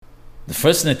The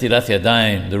first Netilath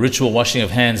Yadayim, the ritual washing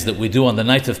of hands that we do on the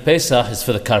night of Pesach, is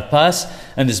for the karpas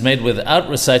and is made without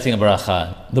reciting a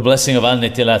bracha, the blessing of Al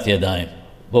Netilath Yadayim.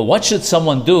 But what should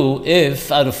someone do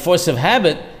if, out of force of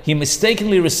habit, he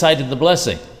mistakenly recited the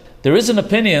blessing? There is an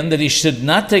opinion that he should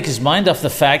not take his mind off the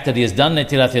fact that he has done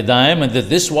Netilath Yadayim and that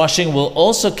this washing will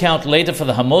also count later for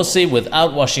the Hamosi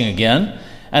without washing again.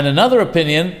 And another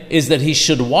opinion is that he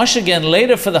should wash again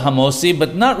later for the Hamosi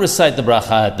but not recite the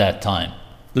bracha at that time.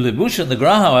 The Libush and the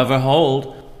Gra, however,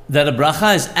 hold that a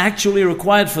bracha is actually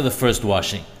required for the first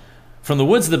washing. From the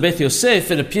words of the Beit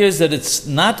Yosef, it appears that it's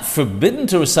not forbidden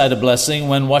to recite a blessing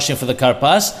when washing for the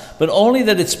karpas, but only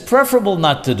that it's preferable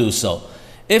not to do so.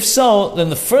 If so, then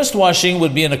the first washing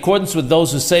would be in accordance with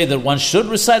those who say that one should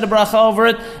recite a bracha over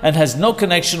it and has no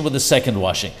connection with the second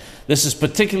washing. This is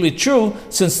particularly true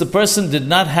since the person did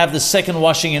not have the second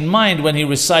washing in mind when he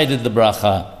recited the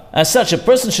bracha. As such, a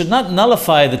person should not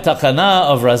nullify the takana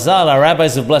of Razal, our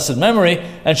rabbis of blessed memory,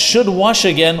 and should wash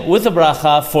again with a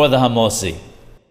bracha for the Hamosi.